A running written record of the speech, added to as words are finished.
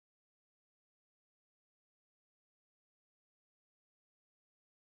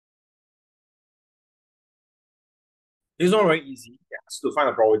It's not very easy. Yeah. So to find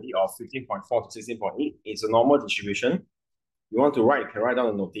the probability of 15.4 to 16.8, it's a normal distribution. You want to write, you can write down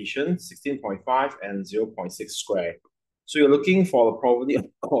the notation 16.5 and 0.6 squared. So you're looking for the probability of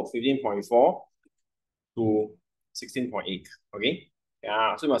 15.4 to 16.8. Okay.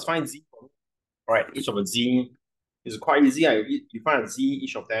 Yeah. So you must find z. All right. Each of the z is quite easy. You find a z,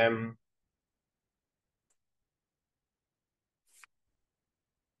 each of them.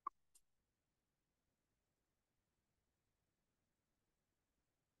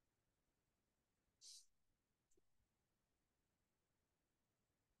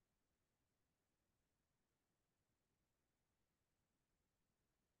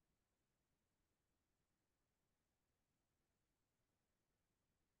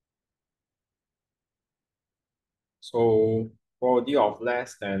 So probability of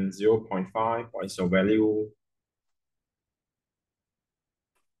less than 0.5, what is your value?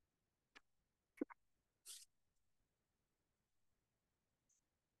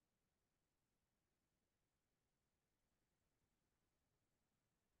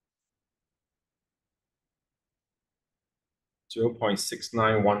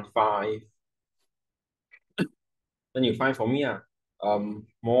 0.6915. Then you find for me,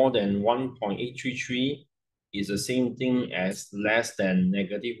 more than 1.833 is the same thing as less than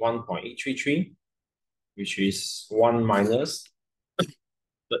negative 1.833, which is 1 minus the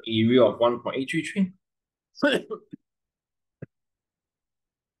area of 1.833.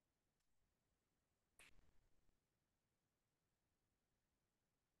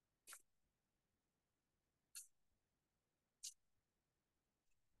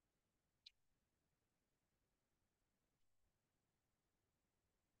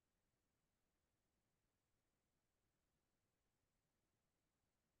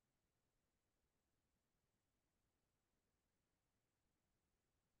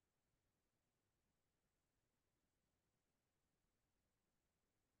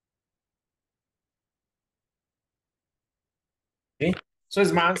 Okay, so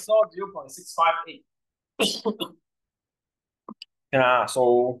it's my answer 0.658. Yeah,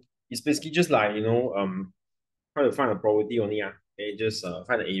 so it's basically just like, try to find a probability only. Okay, just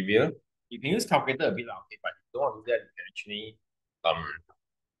find the area. You can use calculator a bit, okay, but if you don't want to do that, you can actually um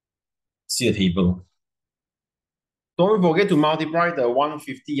see the table. Don't forget to multiply the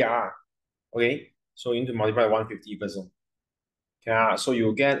 150. Okay, so you need to multiply 150 first. Okay, so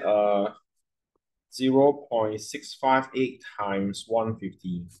you get 0.658 times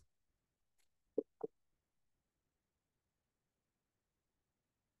 150.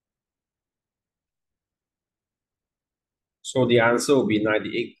 So the answer will be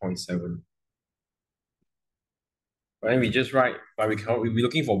 98.7. Right? We just write, but we'll be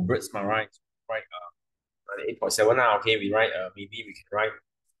looking for birds, right? Right, 98.7 now. Okay, we write, maybe we can write,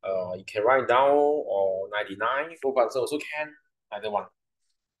 you can write down or 99. Both answer also can, either one.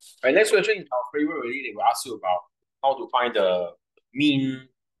 Right, next question is our favorite already. They will ask you about how to find the mean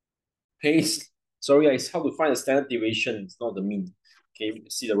pace. Sorry, it's how to find the standard deviation. It's not the mean. Okay, you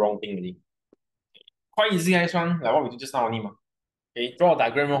see the wrong thing already. Quite easy, this one. Like what we did just now only. Okay, draw a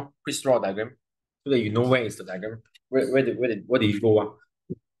diagram. Please draw a diagram so that you know where is the diagram. Where did you go?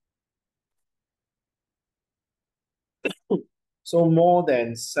 So more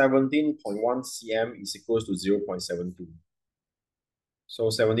than 17.1 cm is equals to 0.72. So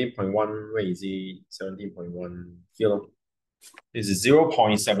 17.1, where is it? 17.1 here. This is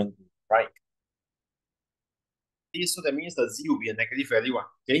 0.72, right? Okay, so that means the z will be a negative value.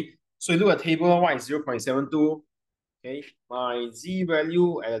 Okay, so you look at table, what is 0.72? Okay, my z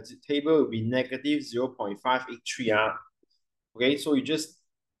value at the table will be negative 0.583. Okay, so you just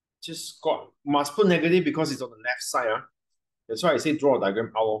must put negative because it's on the left side. That's why I say draw a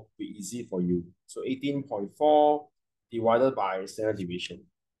diagram out will be easy for you. So 18.4 divided by standard deviation.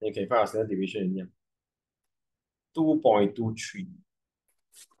 Then you can find our standard deviation in here. 2.23.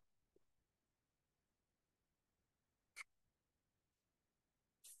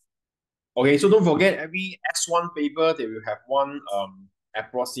 Okay, so don't forget every S1 paper they will have one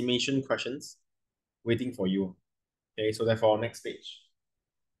approximation questions waiting for you. Okay, so therefore next page.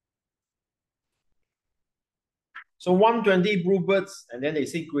 So 120 bluebirds, and then they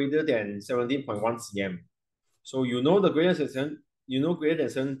say greater than 17.1 cm. So you know the greater than greater than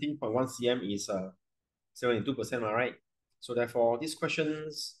 17.1 cm is 72%, right? So therefore these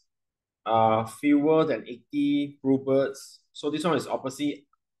questions are fewer than 80 bluebirds. So this one is opposite.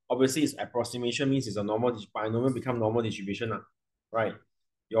 Obviously, it's approximation, means it's a normal binomial become normal distribution, right?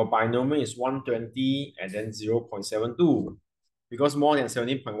 Your binomial is 120 and then 0.72. Because more than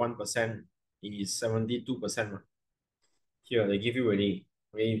 17.1% is 72%. Here, they give you already.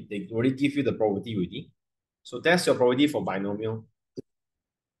 Okay, they already give you the probability already. So that's your probability for binomial.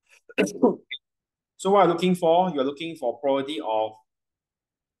 So what I'm looking for, you're looking for probability of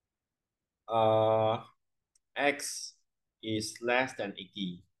uh x is less than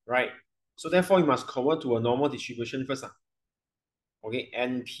 80, right? So therefore, you must convert to a normal distribution first. Okay,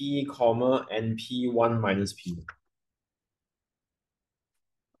 np comma np1 minus p.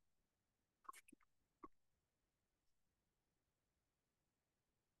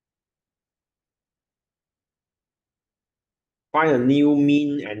 Find a new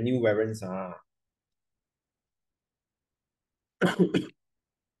mean and new variance.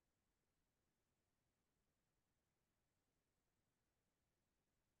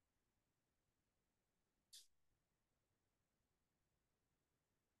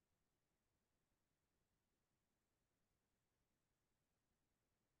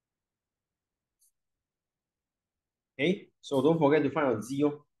 Okay, so don't forget to find your z.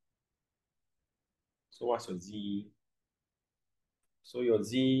 Oh. So what's your z? So your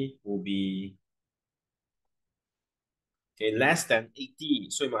z will be okay, less than 80.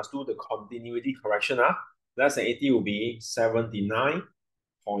 So you must do the continuity correction. Less than 80 will be 79.5.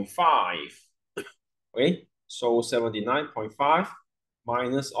 Okay, so 79.5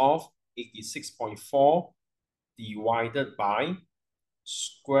 minus of 86.4 divided by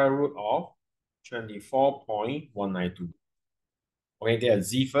square root of 24.192. Okay, get a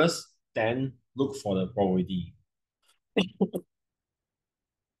z first, then look for the probability.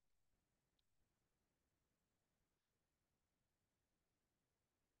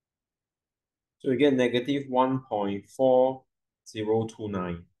 So you get negative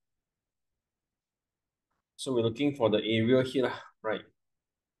 1.4029. So we're looking for the area here, right?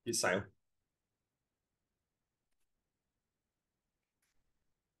 This side.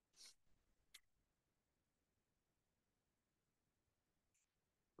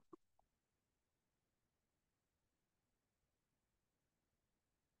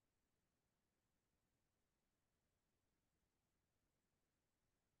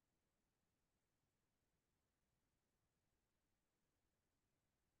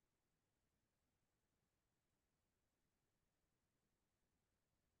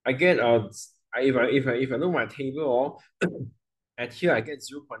 I get if I look my table at here I get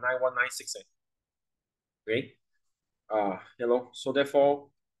 0.9196. Okay. You know, so therefore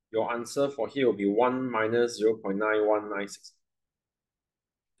your answer for here will be 1 minus 0.9196.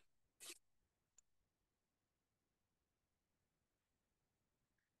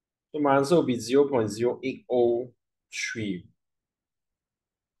 So my answer will be 0.0803.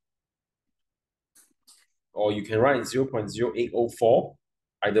 Or you can write 0.0804,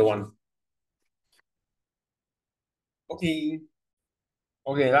 either one. Okay.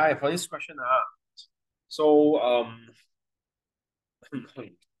 Okay, right, for this question, so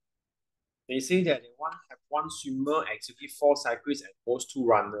they say that they want have one swimmer execute 4 cyclists and those 2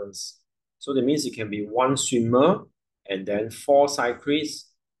 runners. So that means it can be 1 swimmer and then 4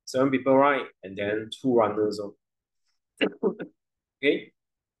 cyclists, 7 people, right? And then 2 runners. Okay.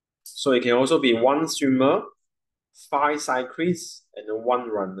 So it can also be 1 swimmer, 5 cyclists, and then 1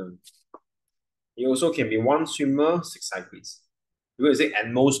 runner. It also can be 1 swimmer, 6 cyclists. Because it say at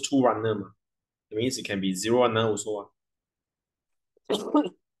most 2 runners. It means it can be 0 runner also.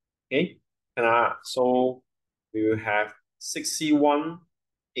 Okay. So we will have 6C1,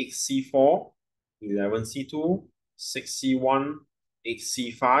 8C4, 11C2, 6C1,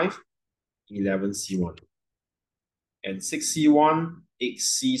 8C5, 11C1. And 6C1,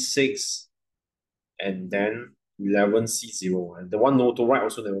 8C6, and then 11C0. And the one no to write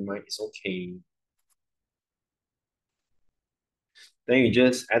also never mind, it's okay. Then you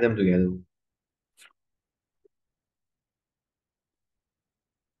just add them together.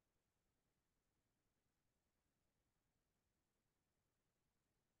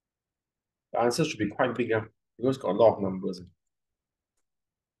 The answer should be quite big, because got a lot of numbers.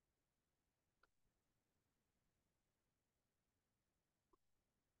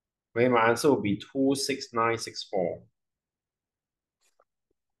 Okay, my answer will be 26964.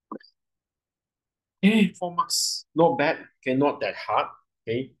 Okay, 4 marks. Not bad. Okay, not that hard.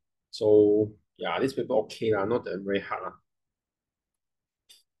 Okay. So yeah, this paper okay lah, not that very hard lah.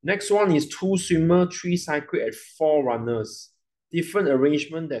 Next one is 2 swimmer, 3 cycle, and 4 runners. Different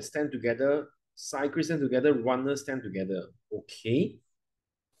arrangement that stand together. Cyclists stand together, runners stand together. Okay.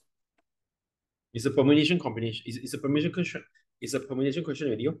 It's a permutation combination. It's a permutation question. It's a permutation question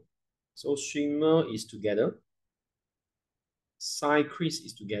video. So swimmer is together. Cyclist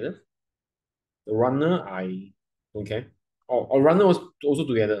is together. The runner, I don't care. Oh, runner was also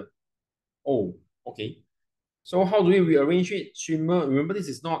together. Oh, okay. So how do we rearrange it? Swimmer, remember this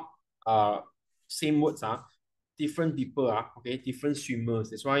is not same words. different people, okay, different swimmers.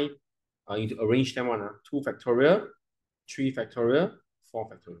 That's why you need to arrange them one. 2 factorial, 3 factorial, 4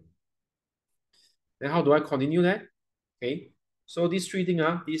 factorial. Then how do I continue that? Okay, so these three things,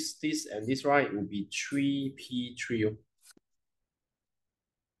 this, and this, right, will be 3p3.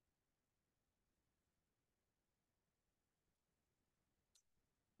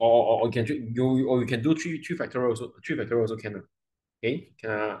 Or you can you can do 3 factorial also, 3 factorial also can. Okay,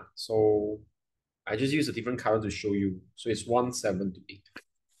 can so I just use a different color to show you. So it's 178.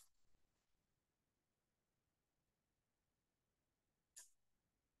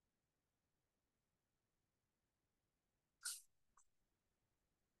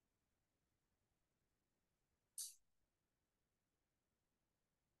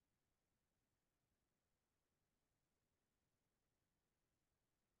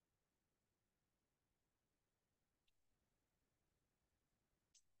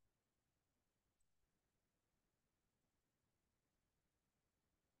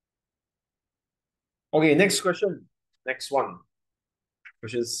 Okay, next question. Next one.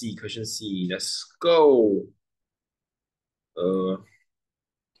 Question C. Question C. Let's go. Uh,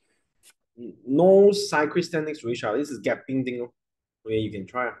 no cyclist stand next to each other. This is gapping thing. Okay, you can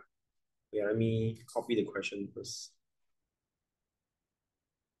try. Okay, let me copy the question first.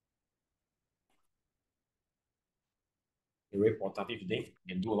 Very productive today.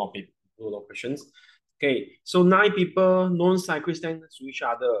 You can do a lot of paper, do a lot of questions. Okay, so 9 people, non-cyclists stand next to each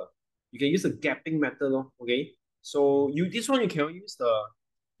other. You can use the gapping method. Okay, so this one you can use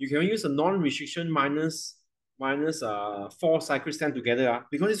the non-restriction minus 4 cyclists stand together.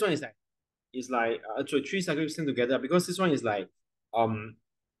 Because this one is like actually 3 cyclists stand together, because this one is like um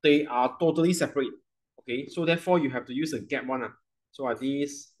they are totally separate. Okay, so therefore you have to use a gap one. So like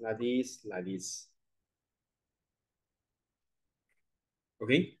this, like this, like this.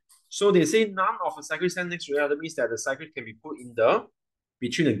 Okay, so they say none of the cyclists stand next to each other, means that the cyclist can be put in the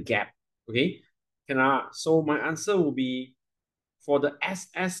between the gap. Okay, so my answer will be for the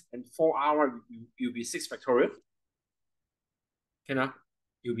SS and 4R, you'll be 6 factorial.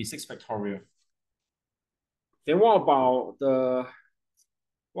 You'll be 6 factorial. Then what about the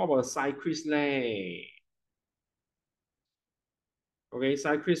cyclist leh? Okay,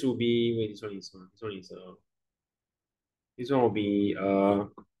 cyclist will be, wait, this one will be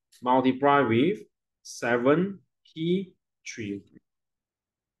multiply with 7p3.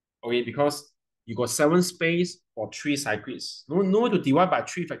 Okay, because you got 7 space for 3 cyclists. No need to divide by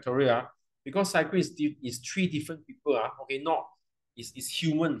 3 factorial. Because cyclist is 3 different people. Okay, not it's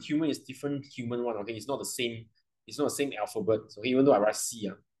human. Human is different human one. Okay, it's not the same. It's not the same alphabet. Okay, even though I write C.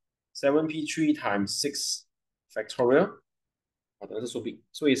 7p3 times 6 factorial. Oh, the answer so big.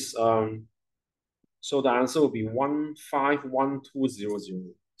 So it's so the answer will be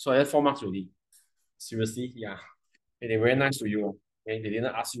 151200. So I have 4 marks already. Seriously, yeah. And they're very nice to you. Okay, they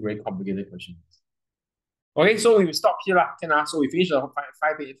didn't ask you very complicated questions. Okay, so we stop here lah. Can so we finish the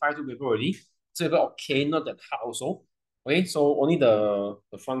five two paper already. So okay, not that hard also. Okay, so only the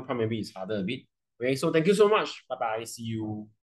front part maybe is harder a bit. Okay, so thank you so much. Bye bye. See you.